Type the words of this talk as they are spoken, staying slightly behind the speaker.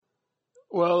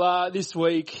Well, this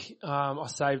week I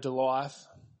saved a life,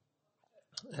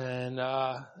 and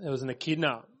there was an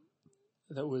echidna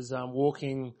that was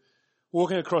walking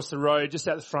across the road just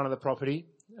at the front of the property,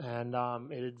 and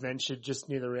it had ventured just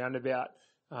near the roundabout,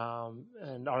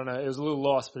 and I don't know, it was a little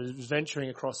lost, but it was venturing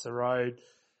across the road,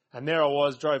 and there I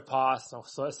was, drove past, and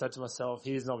I said to myself,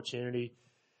 here's an opportunity.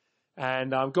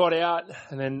 And got out,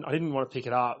 and then I didn't want to pick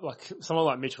it up. Like someone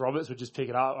like Mitch Roberts would just pick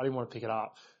it up. I didn't want to pick it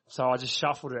up. So I just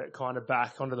shuffled it kind of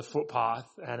back onto the footpath,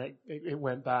 and it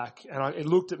went back, and it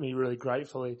looked at me really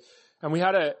gratefully. And we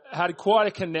had quite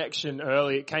a connection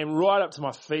early. It came right up to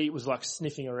my feet, was like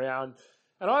sniffing around.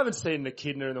 And I haven't seen an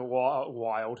echidna in the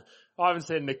wild. I haven't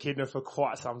seen an echidna for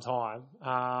quite some time.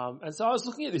 And so I was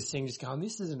looking at this thing just going,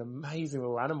 this is an amazing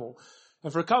little animal.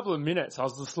 And for a couple of minutes, I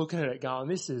was just looking at it going,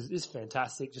 this is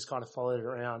fantastic, just kind of followed it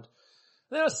around.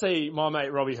 And then I see my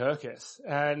mate Robbie Herkus.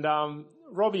 And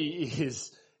Robbie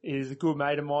is a good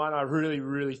mate of mine. I really,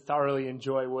 really thoroughly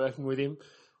enjoy working with him.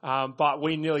 But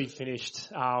we nearly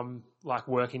finished like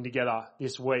working together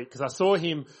this week, because I saw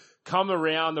him come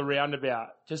around the roundabout,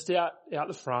 just out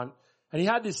the front, and he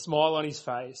had this smile on his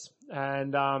face,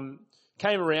 and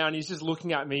came around, he's just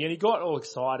looking at me, and he got all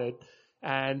excited,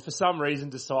 and for some reason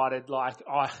decided, like,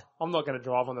 I'm not going to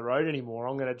drive on the road anymore.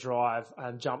 I'm going to drive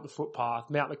and jump the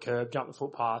footpath, mount the curb, jump the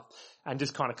footpath, and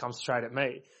just kind of come straight at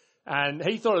me. And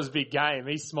he thought it was a big game.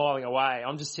 He's smiling away.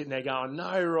 I'm just sitting there going,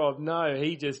 no, Rob, no.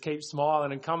 He just keeps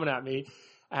smiling and coming at me.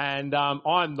 And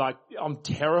I'm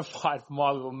terrified for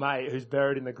my little mate who's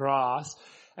buried in the grass.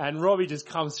 And Robbie just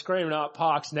comes screaming up,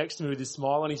 parks next to me with his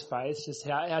smile on his face. Just,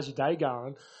 how's your day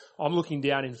going? I'm looking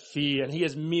down in fear, and he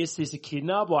has missed this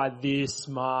echidna by this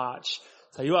much.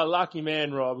 So you are a lucky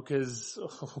man, Rob, because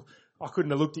I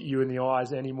couldn't have looked at you in the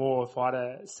eyes anymore if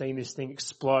I'd seen this thing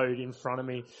explode in front of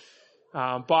me.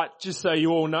 But just so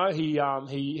you all know,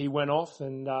 he went off,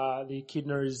 and the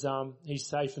echidna is he's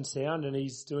safe and sound, and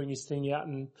he's doing his thing out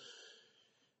and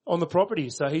on the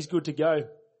property, so he's good to go.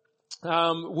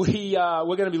 We're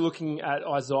going to be looking at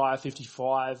Isaiah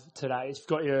 55 today. If you've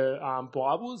got your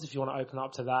Bibles, if you want to open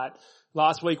up to that.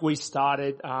 Last week we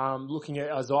started looking at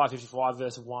Isaiah 55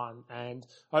 verse 1, and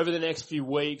over the next few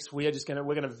weeks we're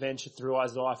going to venture through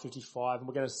Isaiah 55, and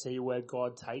we're going to see where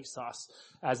God takes us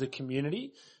as a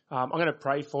community. I'm going to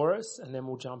pray for us, and then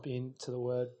we'll jump into the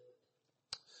Word.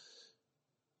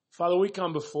 Father, we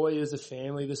come before you as a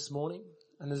family this morning,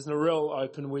 and as Narelle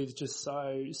opened with just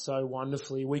so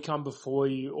wonderfully, we come before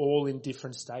you all in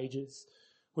different stages.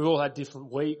 We've all had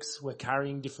different weeks. We're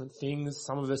carrying different things.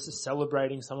 Some of us are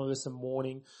celebrating, some of us are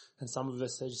mourning, and some of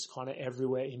us are just kind of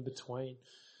everywhere in between.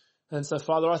 And so,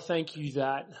 Father, I thank you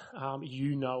that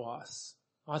you know us.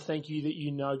 I thank you that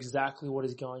you know exactly what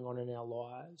is going on in our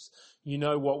lives. You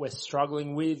know what we're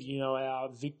struggling with. You know our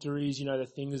victories. You know the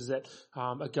things that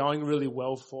are going really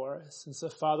well for us. And so,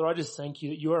 Father, I just thank you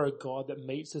that you are a God that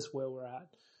meets us where we're at.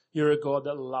 You're a God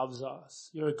that loves us.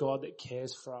 You're a God that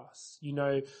cares for us. You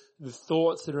know the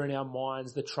thoughts that are in our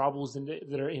minds, the troubles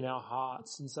that are in our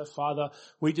hearts. And so, Father,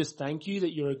 we just thank you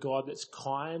that you're a God that's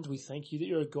kind. We thank you that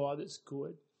you're a God that's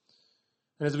good.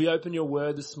 And as we open your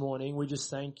word this morning, we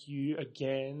just thank you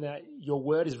again that your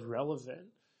word is relevant,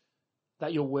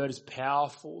 that your word is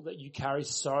powerful, that you carry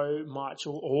so much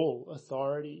or all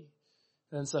authority.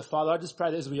 And so, Father, I just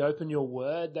pray that as we open your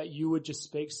word, that you would just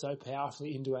speak so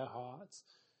powerfully into our hearts.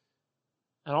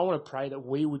 And I want to pray that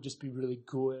we would just be really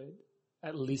good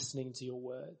at listening to your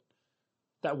word,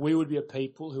 that we would be a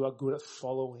people who are good at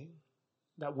following,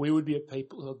 that we would be a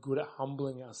people who are good at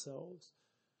humbling ourselves.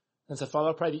 And so, Father,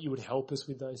 I pray that you would help us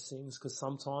with those things, because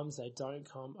sometimes they don't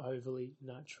come overly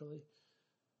naturally.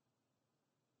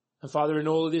 And Father, in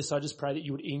all of this, I just pray that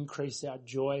you would increase our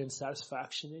joy and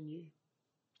satisfaction in you.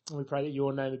 And we pray that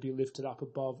your name would be lifted up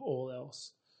above all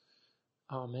else.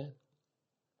 Amen.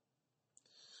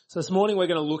 So this morning we're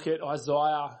going to look at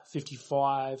Isaiah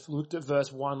 55. Looked at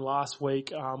verse 1 last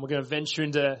week. We're going to venture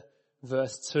into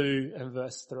verse 2 and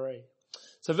verse 3.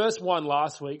 So verse 1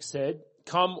 last week said,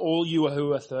 "Come all you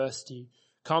who are thirsty,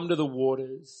 come to the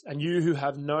waters, and you who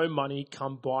have no money,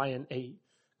 come buy and eat.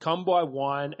 Come buy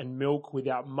wine and milk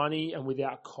without money and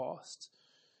without cost."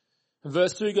 And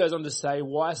verse 2 goes on to say,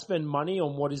 "Why spend money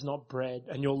on what is not bread,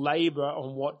 and your labor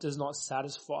on what does not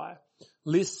satisfy?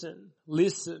 Listen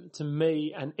to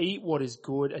me and eat what is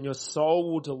good, and your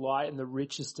soul will delight in the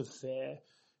richest of fare.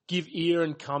 Give ear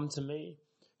and come to me.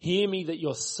 Hear me that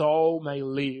your soul may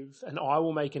live, and I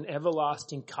will make an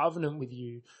everlasting covenant with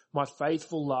you, my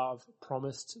faithful love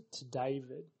promised to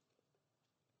David."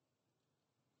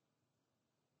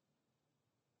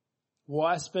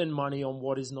 Why spend money on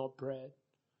what is not bread,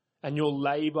 and your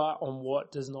labor on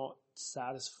what does not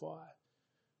satisfy?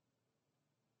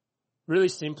 Really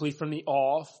simply, from the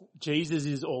off, Jesus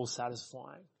is all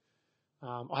satisfying.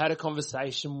 I had a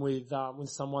conversation with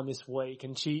someone this week,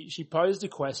 and she posed a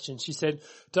question. She said,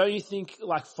 "Don't you think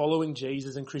like following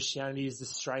Jesus and Christianity is the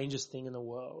strangest thing in the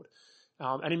world?"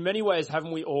 And in many ways,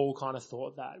 haven't we all kind of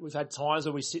thought that? We've had times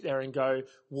where we sit there and go,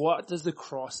 what does the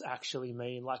cross actually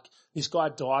mean? Like, this guy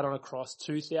died on a cross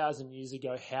 2,000 years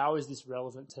ago. How is this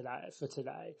relevant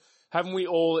today? Haven't we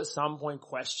all at some point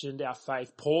questioned our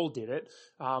faith? Paul did it.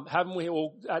 Haven't we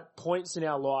all at points in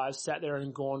our lives sat there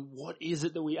and gone, what is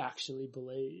it that we actually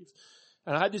believe?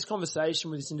 And I had this conversation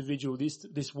with this individual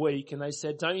this week, and they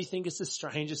said, don't you think it's the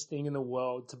strangest thing in the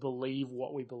world to believe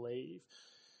what we believe?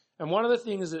 And one of the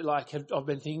things that I've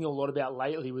been thinking a lot about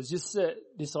lately was just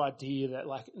this idea that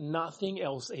nothing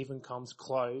else even comes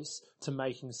close to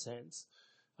making sense.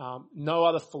 No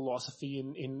other philosophy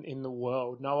in the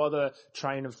world, no other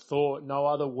train of thought, no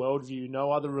other worldview,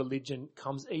 no other religion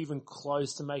comes even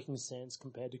close to making sense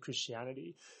compared to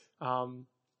Christianity. And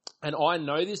I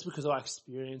know this because I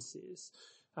experienced this.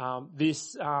 I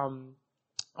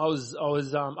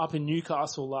was up in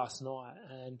Newcastle last night,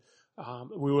 and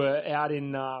we were out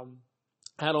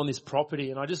on this property,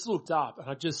 and I just looked up and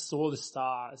I just saw the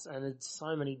stars, and it's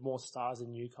so many more stars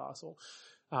in Newcastle.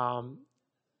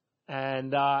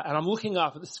 And I'm looking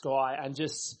up at the sky, and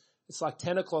it's like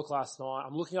 10 o'clock last night.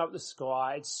 I'm looking up at the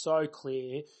sky. It's so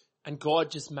clear, and God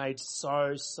just made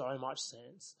so much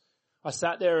sense. I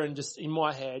sat there and just in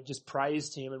my head just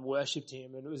praised him and worshipped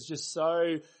him, and it was just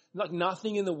so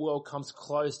nothing in the world comes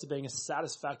close to being a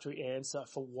satisfactory answer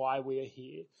for why we are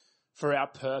here, for our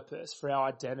purpose, for our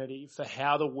identity, for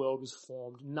how the world was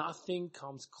formed. Nothing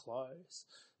comes close.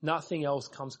 Nothing else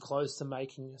comes close to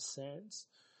making sense.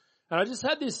 And I just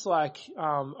had this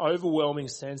overwhelming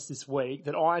sense this week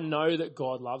that I know that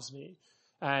God loves me.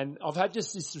 And I've had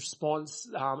just this response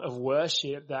of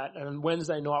worship that, and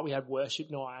Wednesday night we had worship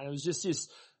night, and it was just this,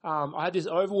 I had this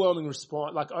overwhelming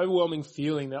response, overwhelming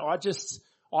feeling that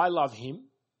I love him.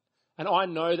 And I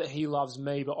know that he loves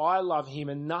me, but I love him,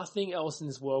 and nothing else in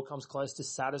this world comes close to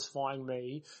satisfying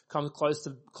me, comes close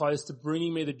to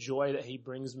bringing me the joy that he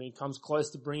brings me, comes close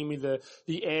to bringing me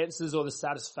the answers or the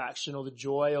satisfaction or the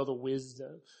joy or the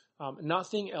wisdom.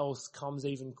 Nothing else comes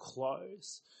even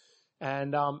close.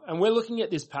 And we're looking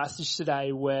at this passage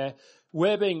today where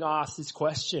we're being asked this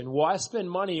question: why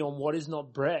spend money on what is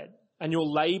not bread, and your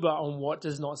labor on what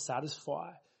does not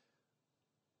satisfy?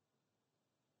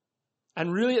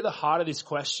 And really at the heart of this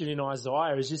question in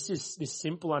Isaiah is just this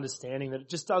simple understanding that it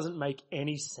just doesn't make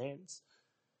any sense.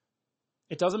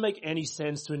 It doesn't make any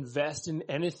sense to invest in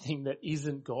anything that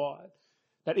isn't God,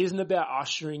 that isn't about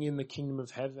ushering in the kingdom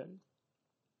of heaven.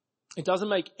 It doesn't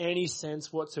make any sense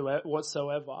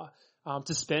whatsoever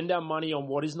to spend our money on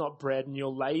what is not bread and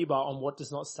your labor on what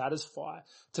does not satisfy.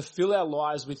 To fill our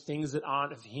lives with things that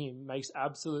aren't of him makes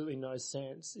absolutely no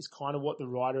sense. It's kind of what the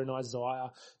writer in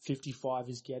Isaiah 55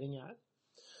 is getting at.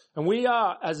 And we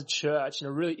are, as a church, in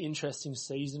a really interesting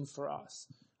season for us.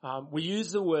 We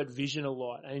use the word vision a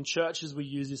lot, and in churches we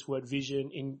use this word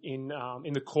vision.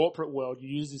 In the corporate world, you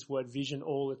use this word vision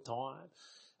all the time.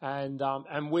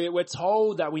 And we're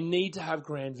told that we need to have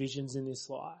grand visions in this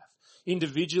life.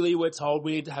 Individually, we're told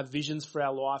we need to have visions for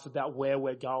our life about where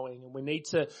we're going, and we need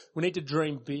to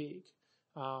dream big.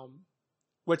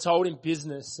 We're told in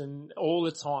business and all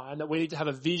the time that we need to have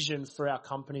a vision for our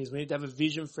companies. We need to have a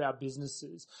vision for our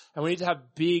businesses, and we need to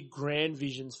have big, grand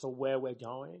visions for where we're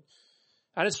going.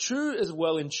 And it's true as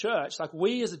well in church.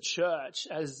 We as a church,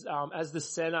 as the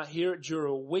center here at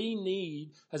Dural, we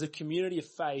need, as a community of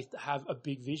faith, to have a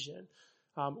big vision.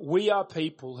 We are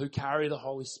people who carry the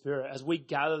Holy Spirit. As we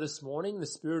gather this morning, the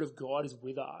Spirit of God is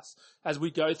with us. As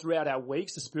we go throughout our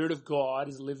weeks, the Spirit of God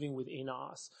is living within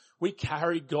us. We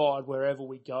carry God wherever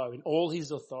we go, in all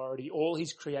his authority, all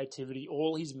his creativity,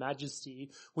 all his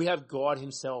majesty. We have God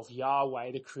himself,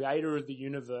 Yahweh, the creator of the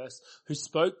universe, who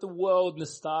spoke the world and the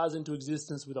stars into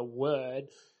existence with a word.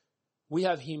 We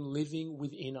have him living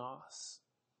within us.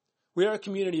 We are a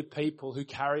community of people who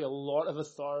carry a lot of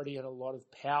authority and a lot of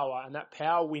power, and that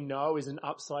power we know is an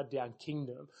upside-down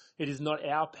kingdom. It is not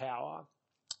our power.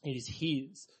 It is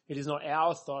his. It is not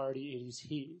our authority. It is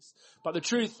his. But the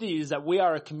truth is that we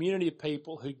are a community of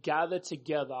people who gather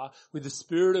together with the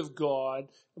Spirit of God,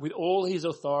 with all his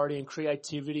authority and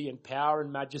creativity and power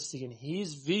and majesty and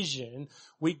his vision.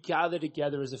 We gather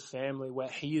together as a family where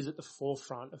he is at the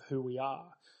forefront of who we are.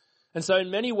 And so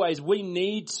in many ways, we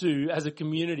need to, as a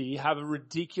community, have a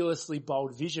ridiculously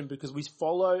bold vision because we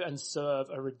follow and serve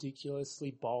a ridiculously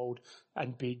bold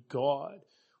and big God.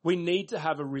 We need to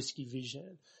have a risky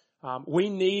vision. We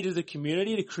need as a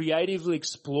community to creatively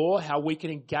explore how we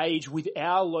can engage with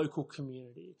our local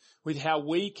community, with how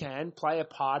we can play a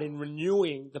part in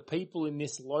renewing the people in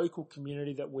this local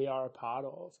community that we are a part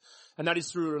of. And that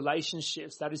is through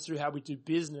relationships, that is through how we do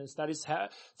business, that is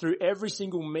through every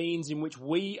single means in which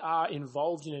we are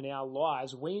involved in our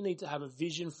lives. We need to have a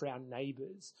vision for our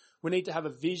neighbours. We need to have a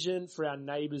vision for our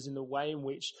neighbours in the way in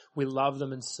which we love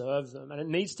them and serve them. And it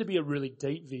needs to be a really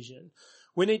deep vision.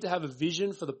 We need to have a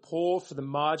vision for the poor, for the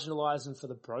marginalised and for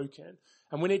the broken.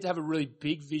 And we need to have a really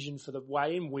big vision for the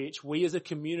way in which we as a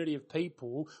community of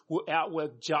people will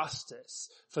outwork justice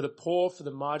for the poor, for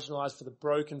the marginalised, for the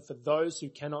broken, for those who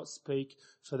cannot speak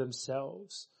for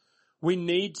themselves. We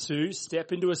need to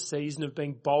step into a season of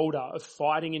being bolder, of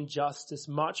fighting injustice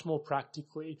much more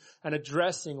practically and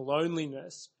addressing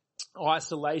loneliness,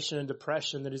 isolation and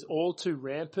depression that is all too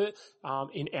rampant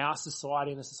in our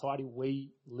society and the society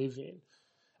we live in.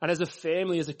 And as a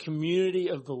family, as a community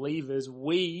of believers,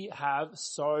 we have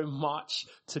so much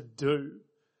to do.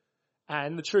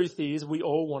 And the truth is, we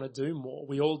all want to do more.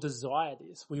 We all desire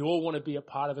this. We all want to be a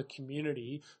part of a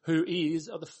community who is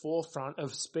at the forefront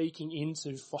of speaking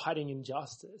into fighting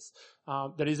injustice,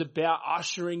 that is about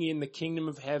ushering in the kingdom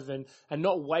of heaven and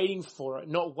not waiting for it,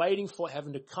 not waiting for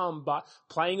heaven to come, but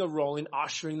playing a role in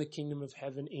ushering the kingdom of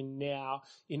heaven in now,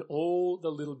 in all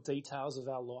the little details of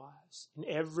our lives, in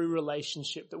every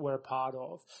relationship that we're a part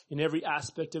of, in every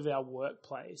aspect of our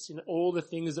workplace, in all the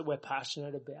things that we're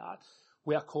passionate about.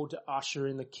 We are called to usher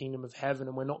in the kingdom of heaven,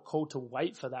 and we're not called to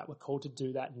wait for that. We're called to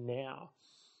do that now.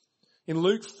 In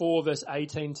Luke 4, verse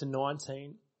 18 to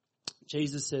 19,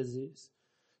 Jesus says this.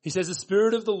 He says, "The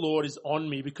Spirit of the Lord is on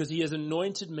me because he has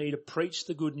anointed me to preach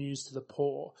the good news to the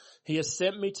poor. He has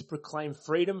sent me to proclaim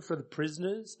freedom for the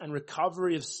prisoners and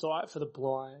recovery of sight for the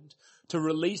blind, to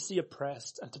release the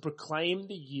oppressed and to proclaim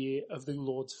the year of the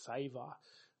Lord's favour."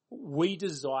 We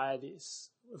desire this.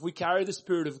 If we carry the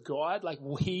Spirit of God,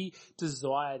 we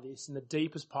desire this in the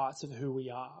deepest parts of who we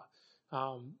are.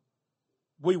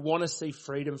 We want to see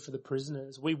freedom for the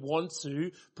prisoners. We want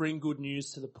to bring good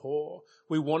news to the poor.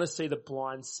 We want to see the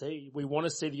blind see. We want to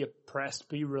see the oppressed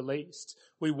be released.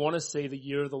 We want to see the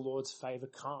year of the Lord's favour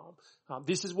come.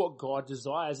 This is what God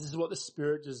desires. This is what the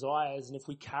Spirit desires. And if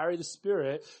we carry the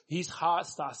Spirit, his heart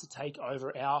starts to take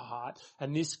over our heart.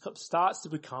 And this starts to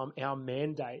become our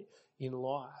mandate in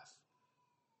life.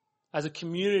 As a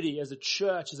community, as a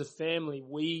church, as a family,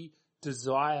 we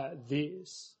desire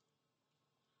this.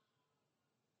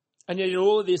 And yet in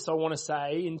all of this, I want to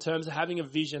say, in terms of having a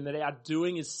vision, that our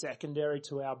doing is secondary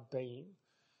to our being.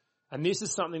 And this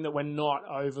is something that we're not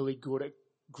overly good at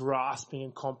grasping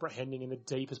and comprehending in the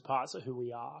deepest parts of who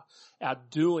we are. Our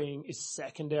doing is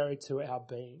secondary to our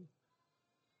being.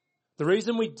 The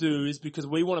reason we do is because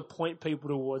we want to point people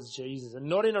towards Jesus, and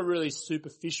not in a really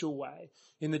superficial way,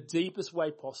 in the deepest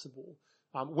way possible.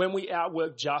 When we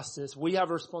outwork justice, we have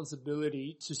a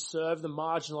responsibility to serve the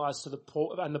marginalised, to the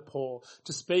poor,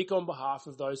 to speak on behalf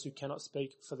of those who cannot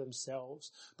speak for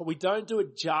themselves. But we don't do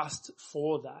it just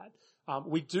for that.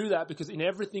 We do that because in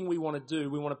everything we want to do,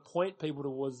 we want to point people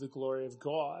towards the glory of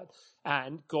God.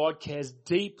 And God cares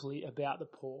deeply about the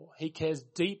poor. He cares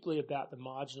deeply about the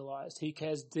marginalised. He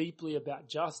cares deeply about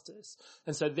justice.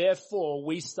 And so therefore,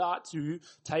 we start to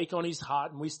take on his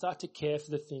heart and we start to care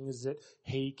for the things that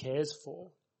he cares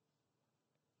for.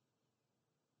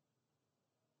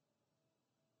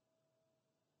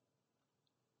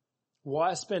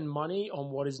 Why spend money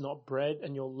on what is not bread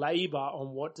and your labour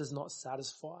on what does not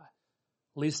satisfy?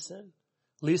 Listen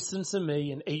to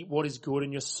me and eat what is good,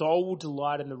 and your soul will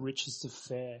delight in the richest of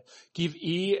fare. Give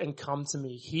ear and come to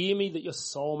me. Hear me that your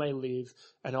soul may live,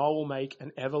 and I will make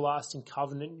an everlasting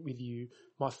covenant with you,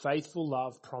 my faithful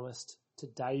love promised to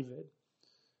David.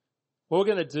 What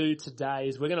we're going to do today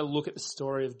is we're going to look at the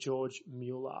story of George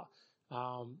Mueller.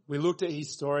 We looked at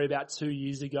his story about 2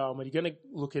 years ago, and we're going to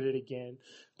look at it again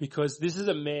because this is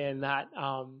a man that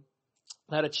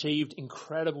achieved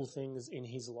incredible things in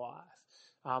his life.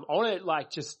 I want to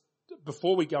just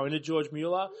before we go into George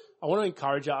Mueller, I want to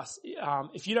encourage us,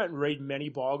 if you don't read many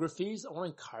biographies, I want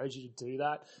to encourage you to do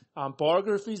that.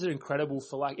 Biographies are incredible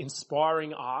for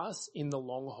inspiring us in the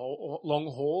long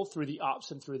haul through the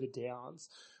ups and through the downs.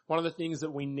 One of the things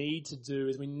that we need to do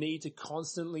is we need to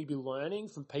constantly be learning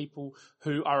from people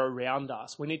who are around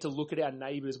us. We need to look at our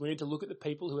neighbours. We need to look at the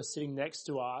people who are sitting next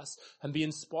to us and be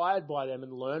inspired by them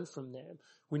and learn from them.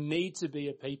 We need to be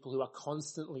a people who are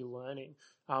constantly learning.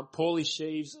 Paulie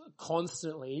Sheaves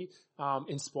constantly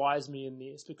inspires me in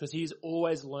this because he's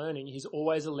always learning. He's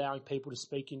always allowing people to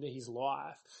speak into his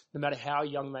life. No matter how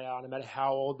young they are, no matter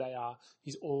how old they are,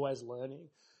 he's always learning.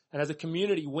 And as a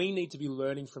community, we need to be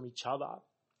learning from each other.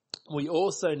 we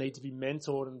also need to be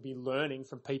mentored and be learning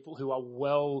from people who are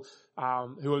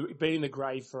who have been in the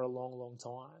grave for a long, long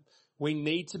time. We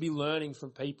need to be learning from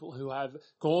people who have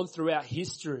gone through our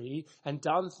history and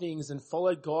done things and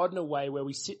followed God in a way where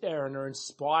we sit there and are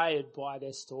inspired by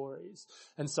their stories.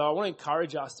 And so I want to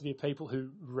encourage us to be people who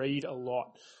read a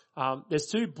lot. There's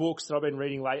 2 books that I've been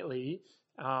reading lately,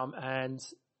 and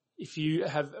if you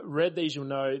have read these, you'll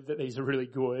know that these are really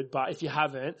good. But if you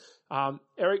haven't,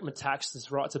 Eric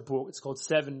Metaxas writes a book. It's called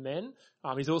 7 Men.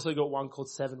 He's also got one called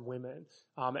 7 Women.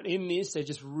 And in this, they're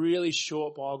just really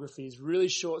short biographies, really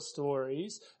short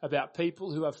stories about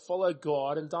people who have followed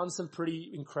God and done some pretty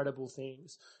incredible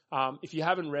things. If you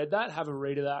haven't read that, have a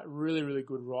read of that. Really, really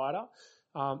good writer.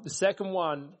 The second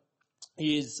one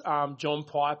is John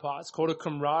Piper. It's called A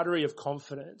Camaraderie of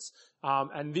Confidence.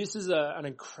 And this is an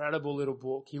incredible little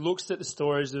book. He looks at the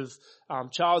stories of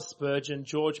Charles Spurgeon,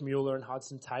 George Mueller, and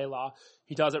Hudson Taylor.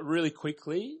 He does it really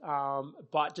quickly,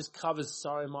 but just covers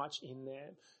so much in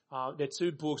there. They're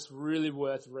 2 books really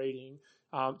worth reading.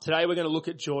 Today we're going to look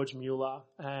at George Mueller,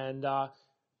 and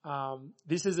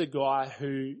this is a guy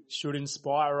who should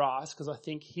inspire us because I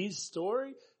think his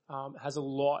story has a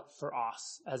lot for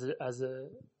us as a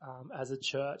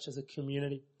church, as a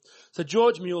community. So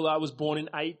George Mueller was born in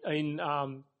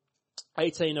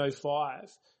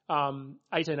 1885 and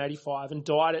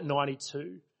died at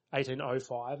 92.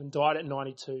 1805 and died at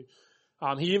 92.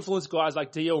 He influenced guys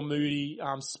like D.L. Moody,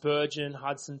 Spurgeon,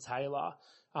 Hudson Taylor,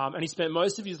 and he spent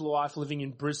most of his life living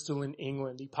in Bristol in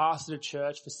England. He pastored a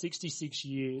church for 66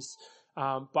 years.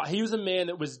 But he was a man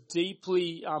that was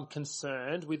deeply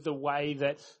concerned with the way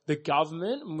that the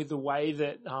government and with the way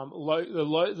that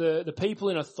the people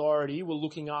in authority were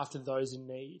looking after those in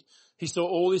need. He saw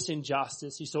all this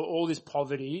injustice, he saw all this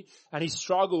poverty, and he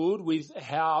struggled with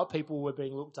how people were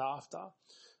being looked after.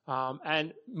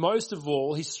 And most of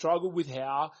all, he struggled with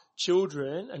how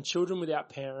children and children without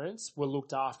parents were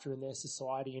looked after in their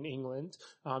society in England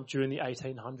during the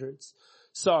 1800s.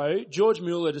 So George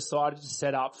Mueller decided to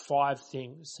set up 5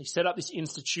 things. He set up this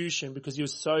institution because he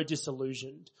was so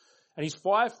disillusioned. And his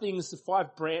 5 things, the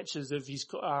 5 branches of his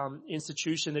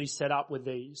institution that he set up were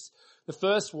these. The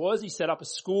first was he set up a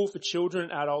school for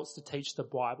children and adults to teach the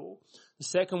Bible. The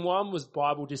second one was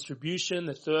Bible distribution.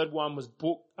 The third one was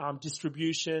book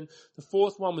distribution. The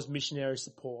fourth one was missionary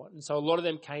support. And so a lot of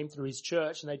them came through his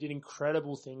church and they did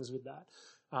incredible things with that.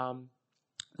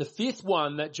 The 5th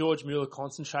one that George Mueller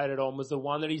concentrated on was the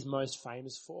one that he's most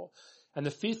famous for. And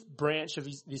the 5th branch of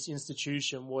this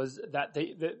institution was that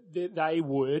they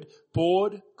would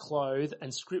board, clothe,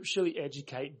 and scripturally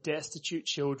educate destitute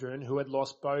children who had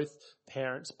lost both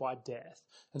parents by death.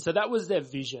 And so that was their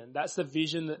vision. That's the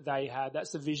vision that they had.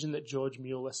 That's the vision that George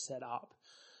Mueller set up.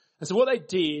 And so what they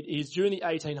did is during the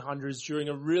 1800s, during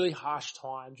a really harsh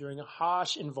time, during a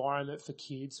harsh environment for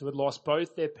kids who had lost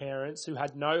both their parents, who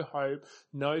had no hope,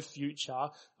 no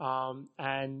future,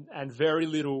 and very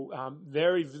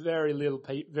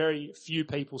few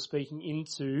people speaking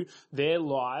into their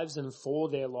lives and for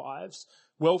their lives,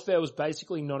 welfare was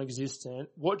basically non-existent.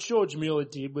 What George Mueller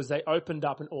did was they opened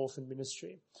up an orphan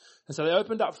ministry. And so they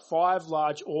opened up 5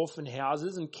 large orphan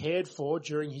houses and cared for,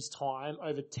 during his time,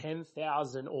 over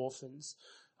 10,000 orphans.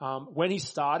 When he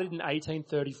started in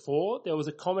 1834, there was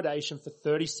accommodation for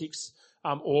 36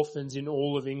 orphans in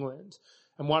all of England.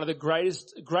 And one of the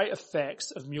great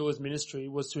effects of Mueller's ministry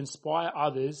was to inspire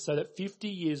others so that 50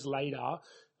 years later,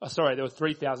 there were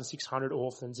 3,600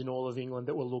 orphans in all of England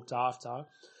that were looked after.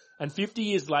 And 50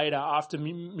 years later, after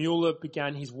Mueller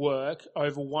began his work,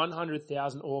 over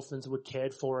 100,000 orphans were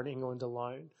cared for in England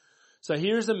alone. So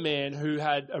here is a man who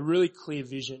had a really clear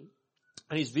vision.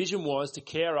 And his vision was to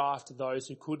care after those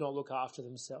who could not look after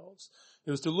themselves. It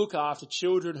was to look after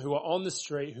children who were on the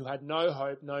street, who had no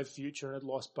hope, no future, and had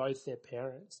lost both their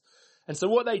parents. And so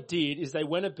what they did is they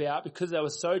went about, because they were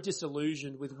so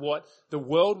disillusioned with what the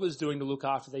world was doing to look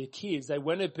after their kids, they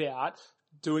went about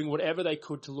doing whatever they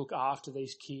could to look after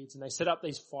these kids. And they set up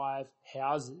these 5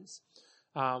 houses.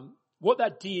 What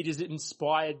that did is it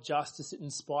inspired justice, it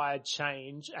inspired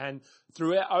change, and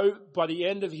by the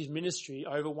end of his ministry,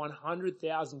 over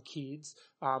 100,000 kids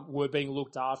were being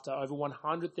looked after. Over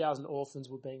 100,000 orphans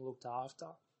were being looked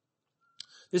after.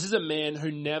 This is a man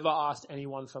who never asked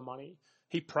anyone for money.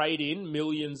 He prayed in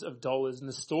millions of dollars, and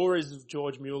the stories of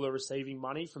George Mueller receiving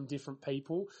money from different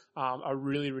people are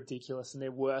really ridiculous, and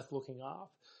they're worth looking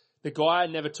up. The guy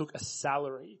never took a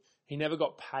salary. He never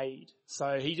got paid.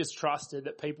 So he just trusted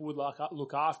that people would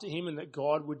look after him and that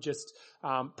God would just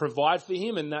provide for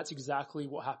him, and that's exactly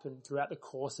what happened throughout the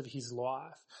course of his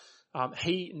life.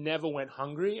 He never went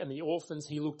hungry, and the orphans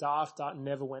he looked after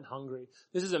never went hungry.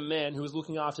 This is a man who was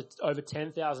looking after over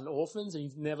 10,000 orphans,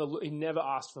 and he never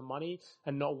asked for money,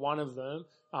 and not one of them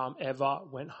ever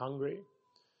went hungry.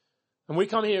 And we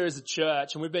come here as a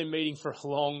church, and we've been meeting for a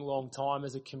long, long time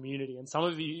as a community, and some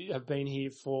of you have been here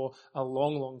for a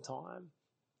long, long time.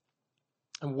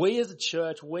 And we as a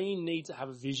church, we need to have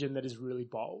a vision that is really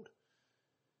bold.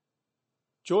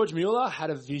 George Mueller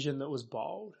had a vision that was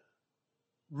bold,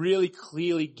 really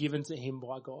clearly given to him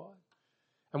by God.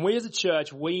 And we as a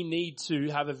church, we need to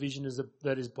have a vision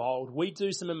that is bold. We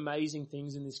do some amazing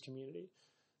things in this community.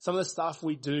 Some of the stuff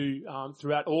we do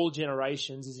throughout all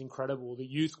generations is incredible. The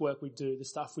youth work we do, the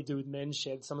stuff we do with Men's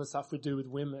Shed, some of the stuff we do with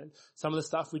women, some of the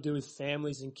stuff we do with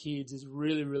families and kids is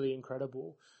really, really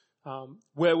incredible.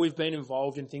 Where we've been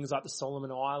involved in things like the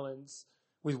Solomon Islands,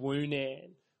 with Woonan,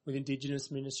 with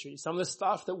Indigenous ministry, some of the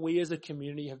stuff that we as a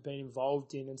community have been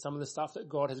involved in, and some of the stuff that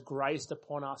God has graced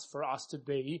upon us for us to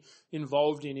be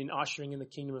involved in ushering in the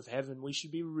kingdom of heaven, we should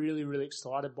be really, really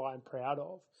excited by and proud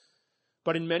of.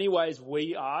 But in many ways,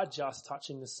 we are just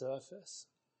touching the surface.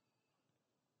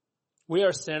 We are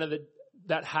a centre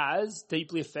that has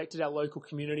deeply affected our local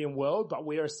community and world, but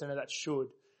we are a centre that should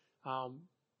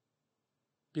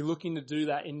be looking to do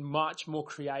that in much more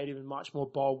creative and much more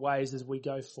bold ways as we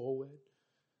go forward.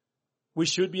 We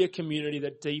should be a community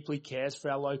that deeply cares for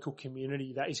our local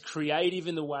community, that is creative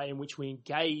in the way in which we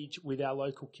engage with our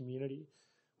local community.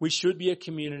 We should be a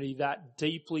community that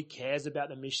deeply cares about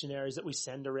the missionaries that we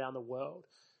send around the world.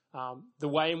 The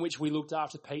way in which we looked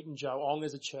after Pete and Joe Ong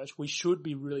as a church, we should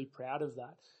be really proud of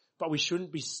that. But we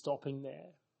shouldn't be stopping there.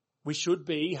 We should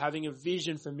be having a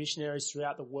vision for missionaries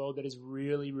throughout the world that is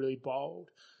really, really bold.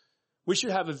 We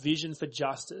should have a vision for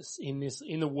justice in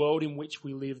the world in which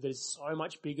we live that is so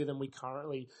much bigger than we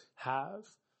currently have.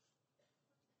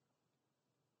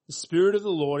 The Spirit of the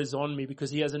Lord is on me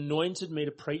because he has anointed me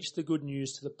to preach the good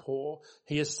news to the poor.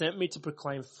 He has sent me to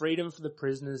proclaim freedom for the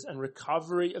prisoners and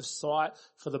recovery of sight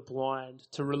for the blind,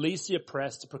 to release the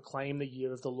oppressed, to proclaim the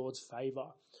year of the Lord's favour.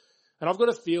 And I've got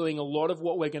a feeling a lot of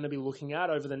what we're going to be looking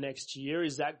at over the next year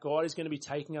is that God is going to be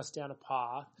taking us down a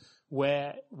path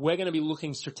where we're going to be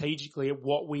looking strategically at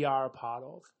what we are a part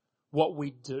of, what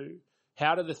we do.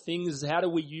 How do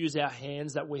we use our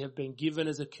hands that we have been given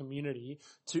as a community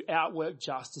to outwork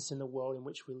justice in the world in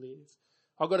which we live?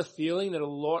 I've got a feeling that a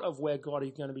lot of where God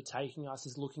is going to be taking us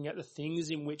is looking at the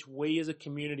things in which we as a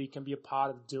community can be a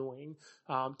part of doing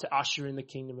to usher in the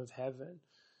kingdom of heaven.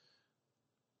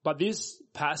 But this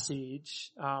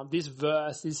passage, this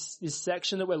verse, this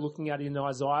section that we're looking at in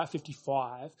Isaiah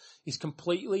 55 is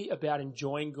completely about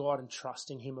enjoying God and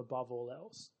trusting him above all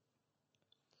else.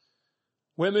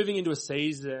 We're moving into a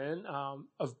season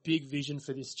of big vision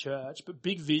for this church, but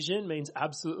big vision means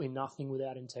absolutely nothing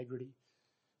without integrity.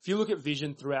 If you look at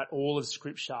vision throughout all of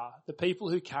Scripture, the people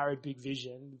who carried big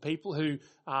vision, the people who,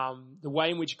 the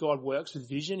way in which God works with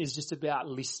vision is just about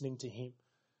listening to him.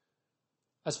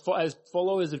 As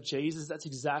followers of Jesus, that's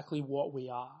exactly what we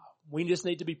are. We just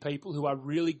need to be people who are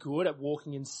really good at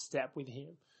walking in step with him.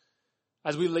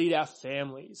 As we lead our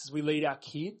families, as we lead our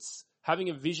kids, having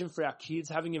a vision for our kids,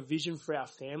 having a vision for our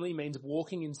family means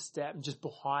walking in step and just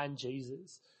behind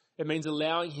Jesus. It means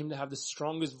allowing him to have the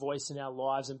strongest voice in our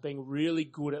lives and being really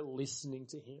good at listening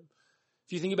to him.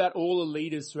 If you think about all the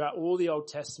leaders throughout all the Old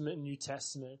Testament and New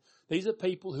Testament, these are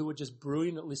people who were just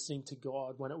brilliant at listening to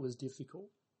God when it was difficult.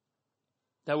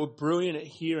 They were brilliant at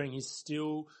hearing his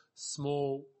still,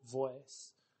 small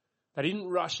voice. They didn't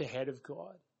rush ahead of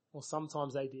God. Well,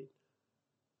 sometimes they did.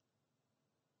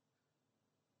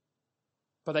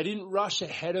 But they didn't rush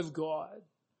ahead of God.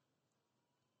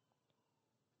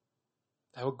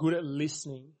 They were good at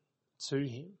listening to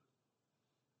him.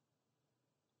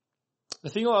 The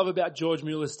thing I love about George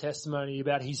Mueller's testimony,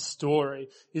 about his story,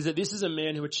 is that this is a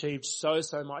man who achieved so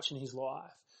much in his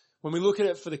life. When we look at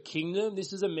it for the kingdom,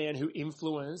 this is a man who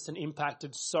influenced and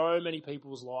impacted so many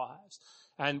people's lives.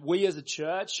 And we as a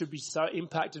church should be so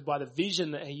impacted by the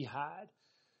vision that he had.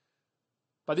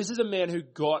 But this is a man who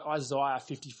got Isaiah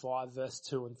 55 verse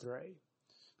 2 and 3.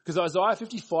 Because Isaiah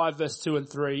 55 verse 2 and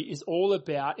 3 is all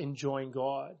about enjoying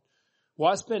God.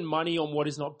 Why spend money on what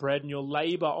is not bread and your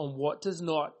labor on what does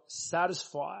not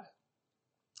satisfy?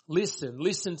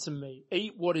 Listen to me.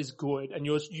 Eat what is good, and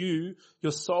your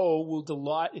soul will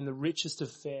delight in the richest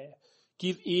of fare.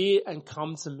 Give ear and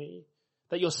come to me,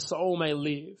 that your soul may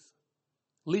live.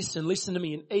 Listen to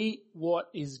me and eat what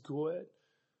is good.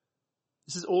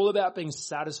 This is all about being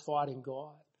satisfied in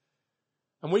God.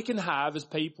 And we can have, as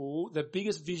people, the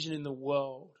biggest vision in the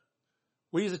world.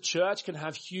 We as a church can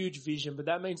have huge vision, but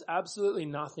that means absolutely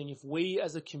nothing if we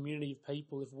as a community of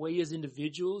people, if we as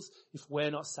individuals, if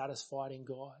we're not satisfied in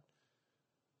God.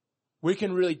 We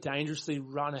can really dangerously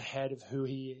run ahead of who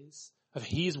he is, of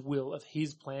his will, of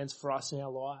his plans for us in our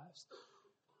lives.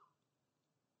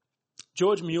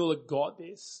 George Mueller got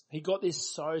this. He got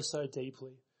this so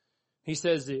deeply. He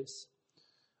says this: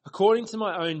 according to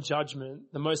my own judgment,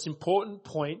 the most important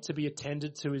point to be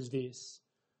attended to is this: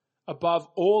 above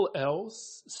all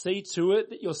else, see to it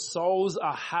that your souls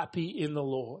are happy in the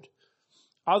Lord.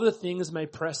 Other things may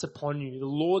press upon you. The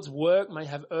Lord's work may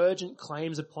have urgent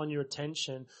claims upon your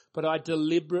attention, but I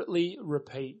deliberately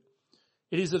repeat,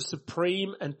 it is of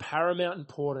supreme and paramount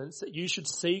importance that you should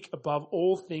seek above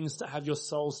all things to have your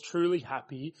souls truly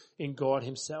happy in God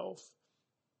himself.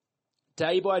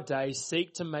 Day by day,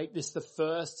 seek to make this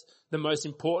the most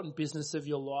important business of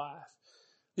your life.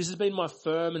 This has been my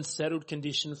firm and settled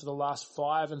condition for the last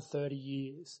 5 and 30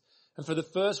 years. And for the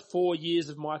first 4 years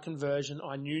of my conversion,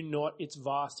 I knew not its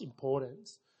vast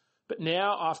importance. But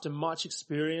now, after much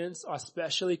experience, I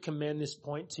specially commend this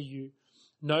point to you.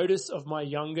 Notice of my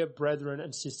younger brethren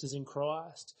and sisters in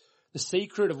Christ. The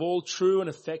secret of all true and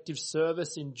effective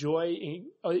service is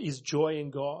joy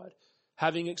in God,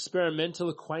 having experimental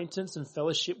acquaintance and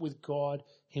fellowship with God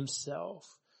himself.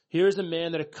 Here is a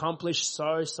man that accomplished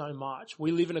so much.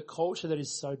 We live in a culture that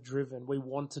is so driven. We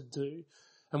want to do.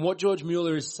 And what George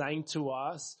Mueller is saying to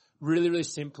us, really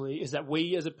simply, is that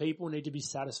we as a people need to be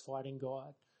satisfied in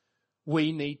God.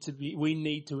 We need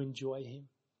to enjoy him.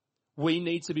 We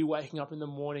need to be waking up in the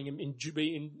morning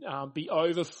and be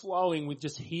overflowing with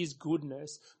just his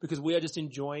goodness, because we are just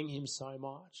enjoying him so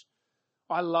much.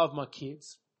 I love my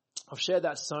kids. I've shared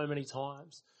that so many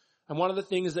times. And one of the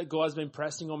things that God's been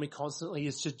pressing on me constantly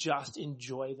is to just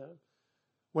enjoy them.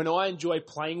 When I enjoy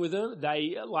playing with them,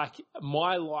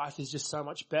 my life is just so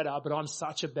much better, but I'm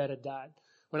such a better dad.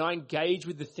 When I engage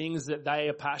with the things that they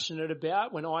are passionate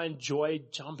about, when I enjoy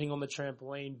jumping on the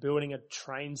trampoline, building a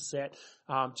train set,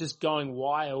 just going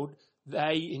wild,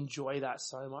 they enjoy that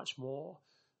so much more.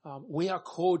 We are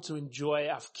called to enjoy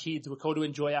our kids. We're called to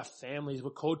enjoy our families. We're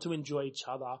called to enjoy each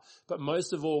other. But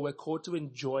most of all, we're called to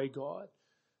enjoy God.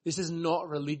 This is not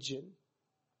religion.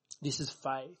 This is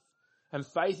faith. And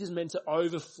faith is meant to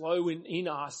overflow in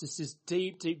us. This is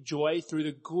deep joy through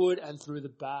the good and through the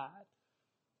bad.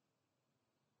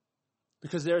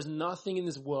 Because there is nothing in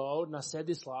this world, and I said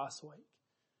this last week,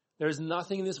 there is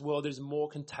nothing in this world that is more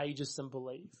contagious than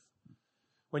belief.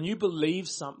 When you believe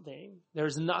something, there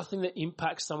is nothing that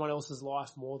impacts someone else's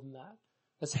life more than that.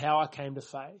 That's how I came to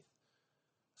faith.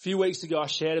 A few weeks ago, I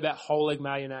shared about whole egg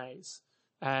mayonnaise.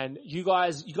 And you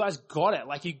guys got it.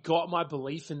 Like, you got my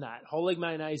belief in that. Whole egg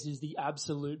mayonnaise is the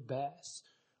absolute best.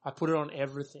 I put it on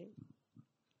everything.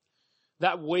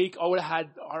 That week, I would have had,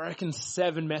 I reckon,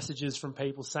 7 messages from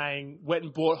people saying, went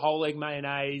and bought whole egg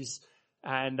mayonnaise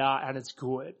and it's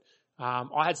good.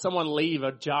 I had someone leave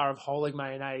a jar of whole egg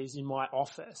mayonnaise in my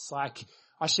office. Like,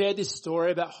 I shared this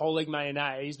story about whole egg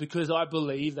mayonnaise because I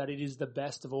believe that it is the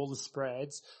best of all the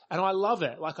spreads, and I love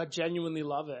it. Like, I genuinely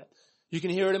love it. You can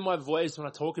hear it in my voice when I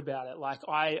talk about it. Like,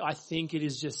 I think it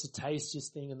is just the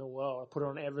tastiest thing in the world. I put it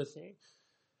on everything.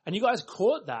 And you guys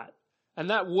caught that. And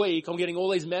that week, I'm getting all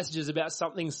these messages about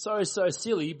something so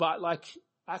silly, but like,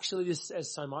 actually this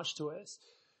says so much to us.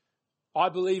 I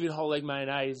believe in whole egg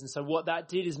mayonnaise. And so what that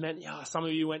did is meant, some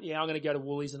of you went, I'm going to go to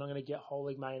Woolies and I'm going to get whole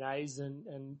egg mayonnaise.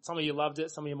 And some of you loved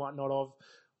it. Some of you might not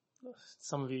have.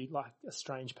 Some of you like are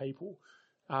strange people.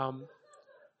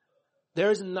 There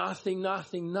is nothing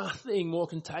more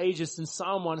contagious than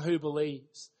someone who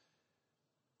believes.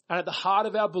 And at the heart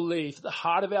of our belief, at the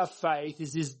heart of our faith,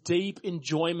 is this deep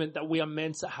enjoyment that we are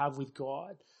meant to have with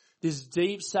God. This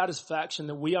deep satisfaction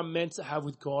that we are meant to have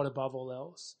with God above all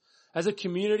else. As a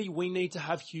community, we need to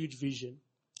have huge vision.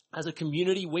 As a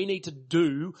community, we need to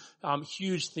do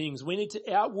huge things. We need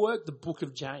to outwork the book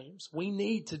of James. We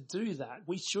need to do that.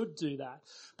 We should do that.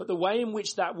 But the way in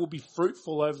which that will be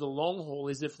fruitful over the long haul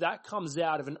is if that comes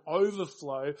out of an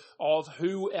overflow of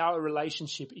who our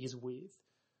relationship is with.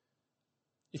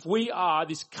 If we are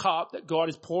this cup that God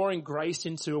is pouring grace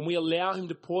into and we allow him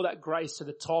to pour that grace to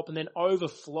the top and then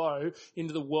overflow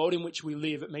into the world in which we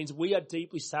live, it means we are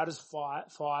deeply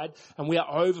satisfied and we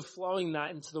are overflowing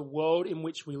that into the world in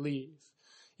which we live.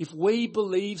 If we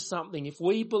believe something, if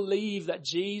we believe that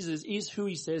Jesus is who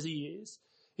he says he is,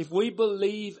 if we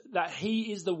believe that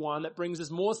he is the one that brings us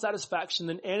more satisfaction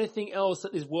than anything else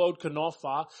that this world can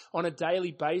offer on a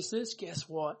daily basis, guess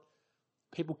what?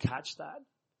 People catch that.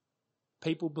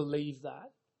 People believe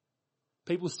that.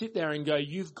 People sit there and go,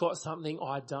 you've got something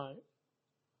I don't.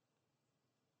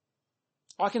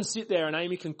 I can sit there and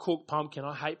Amy can cook pumpkin.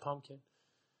 I hate pumpkin.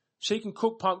 She can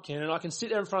cook pumpkin and I can sit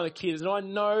there in front of the kids and I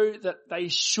know that they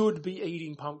should be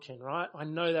eating pumpkin, right? I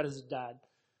know that as a dad.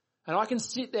 And I can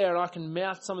sit there and I can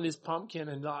mouth some of this pumpkin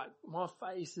and like my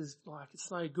face is like,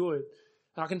 it's no good.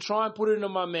 And I can try and put it into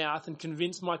my mouth and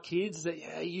convince my kids that,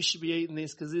 yeah, you should be eating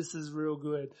this because this is real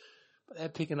good. But they're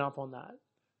picking up on that.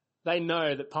 They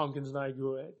know that pumpkin's no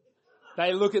good.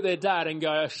 They look at their dad and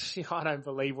go, I don't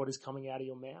believe what is coming out of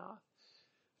your mouth.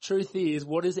 Truth is,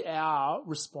 what is our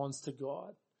response to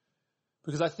God?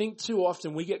 Because I think too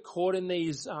often we get caught in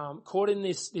these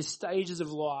stages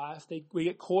of life. We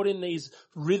get caught in these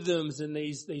rhythms and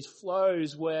these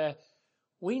flows where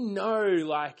we know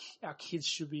like our kids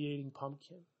should be eating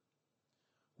pumpkin.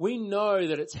 We know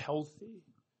that it's healthy.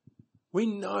 We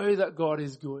know that God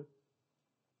is good.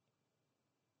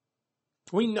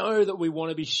 We know that we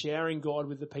want to be sharing God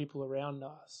with the people around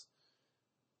us.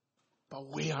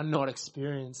 But we are not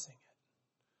experiencing it.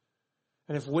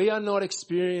 And if we are not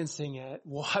experiencing it,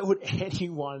 why would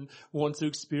anyone want to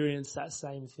experience that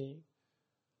same thing?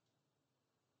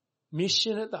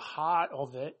 Mission at the heart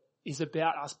of it is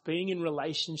about us being in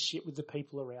relationship with the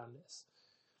people around us.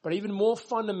 But even more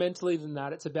fundamentally than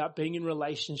that, it's about being in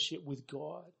relationship with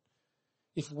God.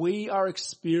 If we are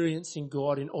experiencing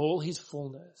God in all his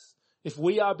fullness, if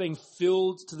we are being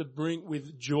filled to the brink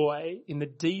with joy in the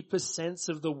deepest sense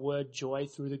of the word joy,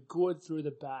 through the good, through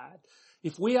the bad,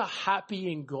 if we are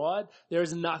happy in God, there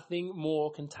is nothing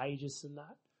more contagious than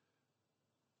that.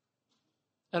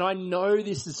 And I know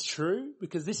this is true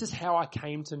because this is how I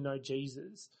came to know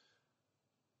Jesus.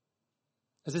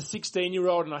 As a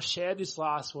 16-year-old, and I shared this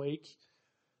last week,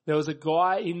 there was a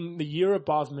guy in the year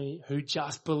above me who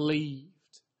just believed,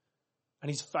 and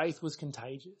his faith was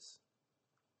contagious.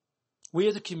 We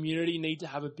as a community need to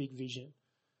have a big vision.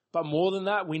 But more than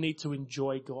that, we need to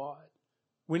enjoy God.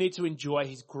 We need to enjoy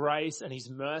his grace and his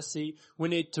mercy. We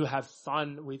need to have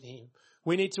fun with him.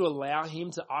 We need to allow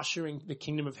him to usher in the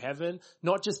kingdom of heaven,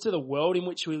 not just to the world in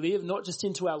which we live, not just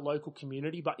into our local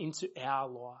community, but into our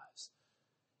lives,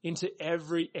 into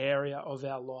every area of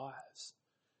our lives.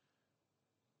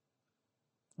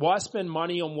 Why spend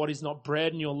money on what is not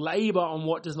bread and your labor on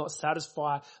what does not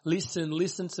satisfy?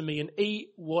 Listen to me and eat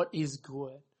what is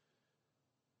good.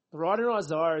 The writer in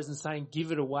Isaiah isn't saying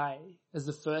give it away as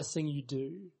the first thing you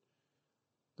do.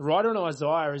 The writer in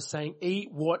Isaiah is saying eat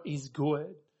what is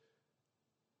good,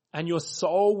 and your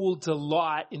soul will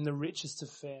delight in the richest of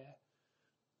fare.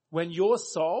 When your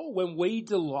soul, when we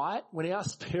delight, when our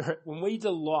spirit, when we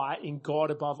delight in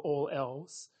God above all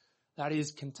else, that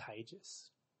is contagious.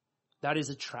 That is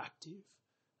attractive.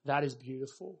 That is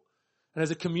beautiful. And as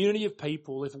a community of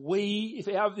people, if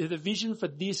the vision for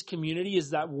this community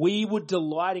is that we would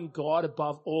delight in God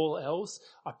above all else,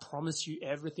 I promise you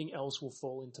everything else will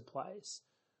fall into place.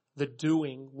 The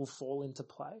doing will fall into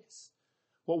place.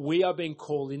 What we are being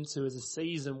called into is a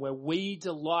season where we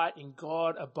delight in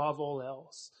God above all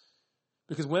else.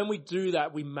 Because when we do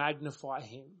that, we magnify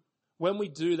him. When we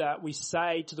do that, we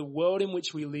say to the world in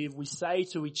which we live, we say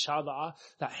to each other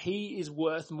that he is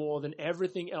worth more than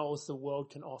everything else the world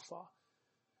can offer.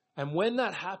 And when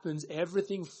that happens,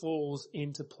 everything falls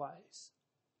into place.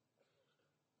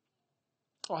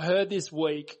 I heard this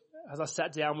week, as I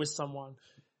sat down with someone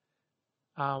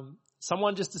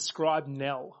just described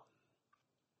Nell.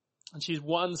 And she's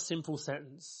one simple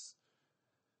sentence.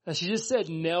 And she just said,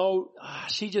 Nell,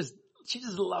 she just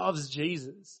loves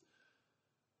Jesus.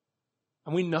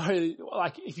 And we know,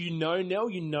 like, if you know Nell,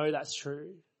 you know that's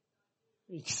true.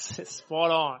 It's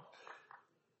spot on.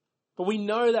 But we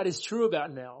know that is true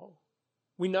about Nell.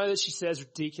 We know that she says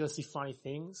ridiculously funny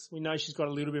things. We know she's got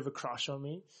a little bit of a crush on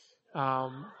me.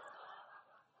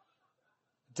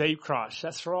 Deep crush,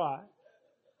 that's right.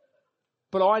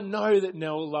 But I know that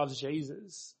Nell loves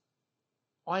Jesus.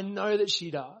 I know that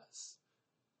she does.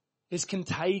 It's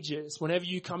contagious whenever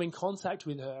you come in contact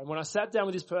with her. And when I sat down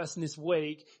with this person this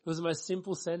week, it was the most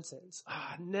simple sentence.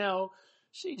 Nell,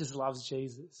 she just loves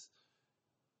Jesus.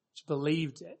 She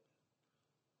believed it.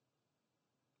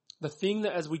 The thing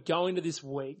that as we go into this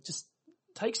week, just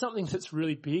take something that's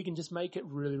really big and just make it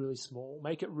really, really small.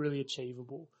 Make it really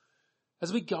achievable.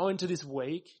 As we go into this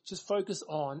week, just focus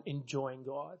on enjoying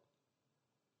God.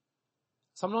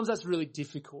 Sometimes that's really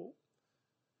difficult.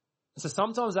 So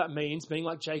sometimes that means being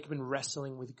like Jacob and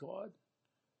wrestling with God.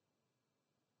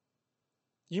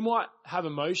 You might have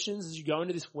emotions as you go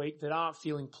into this week that aren't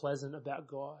feeling pleasant about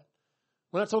God.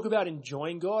 When I talk about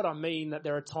enjoying God, I mean that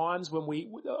there are times when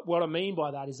what I mean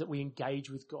by that is that we engage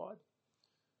with God.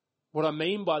 What I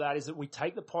mean by that is that we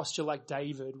take the posture like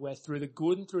David, where through the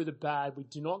good and through the bad, we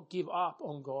do not give up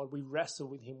on God. We wrestle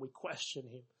with him. We question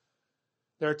him.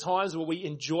 There are times where we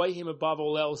enjoy him above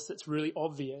all else that's really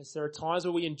obvious. There are times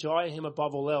where we enjoy him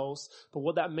above all else, but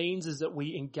what that means is that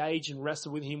we engage and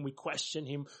wrestle with him, we question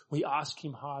him, we ask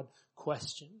him hard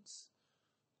questions.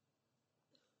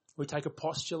 We take a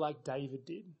posture like David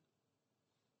did.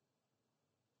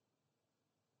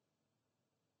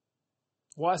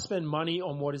 Why spend money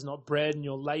on what is not bread and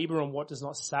your labor on what does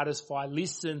not satisfy?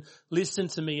 Listen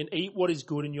to me and eat what is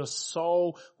good, and your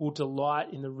soul will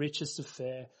delight in the richest of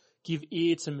fare. Give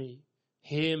ear to me,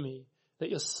 hear me, that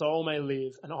your soul may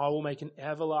live, and I will make an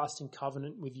everlasting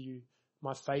covenant with you,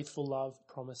 my faithful love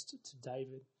promised to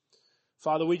David.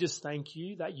 Father, we just thank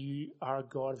you that you are a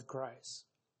God of grace.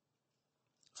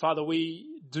 Father,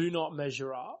 we do not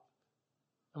measure up,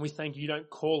 and we thank you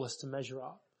don't call us to measure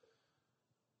up.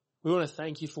 We want to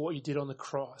thank you for what you did on the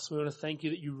cross. We want to thank you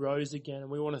that you rose again,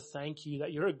 and we want to thank you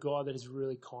that you're a God that is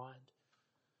really kind.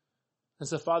 And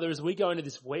so, Father, as we go into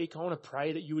this week, I want to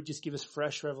pray that you would just give us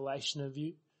fresh revelation of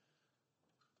you.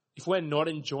 If we're not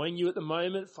enjoying you at the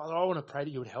moment, Father, I want to pray that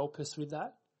you would help us with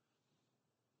that.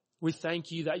 We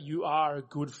thank you that you are a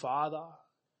good Father.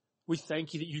 We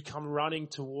thank you that you come running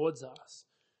towards us.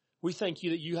 We thank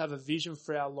you that you have a vision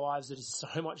for our lives that is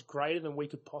so much greater than we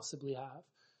could possibly have.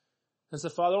 And so,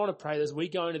 Father, I want to pray that as we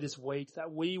go into this week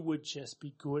that we would just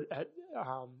be good at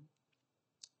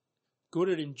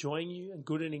enjoying you and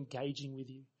good at engaging with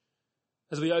you.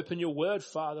 As we open your word,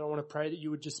 Father, I want to pray that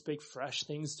you would just speak fresh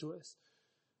things to us.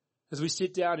 As we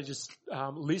sit down to just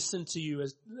listen to you,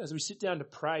 as we sit down to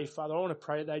pray, Father, I want to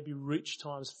pray that they'd be rich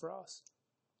times for us.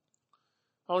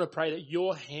 I want to pray that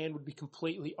your hand would be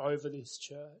completely over this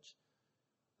church.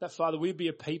 That, Father, we'd be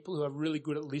a people who are really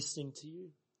good at listening to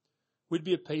you. We'd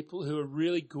be a people who are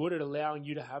really good at allowing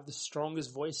you to have the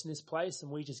strongest voice in this place,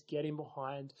 and we just get in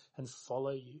behind and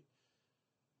follow you.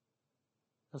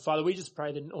 And Father, we just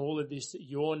pray that in all of this, that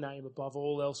your name above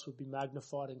all else would be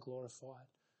magnified and glorified.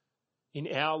 In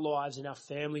our lives, in our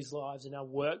families' lives, in our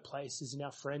workplaces, in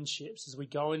our friendships, as we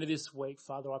go into this week,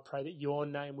 Father, I pray that your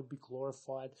name would be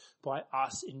glorified by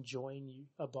us enjoying you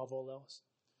above all else.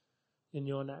 In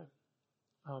your name,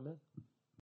 amen.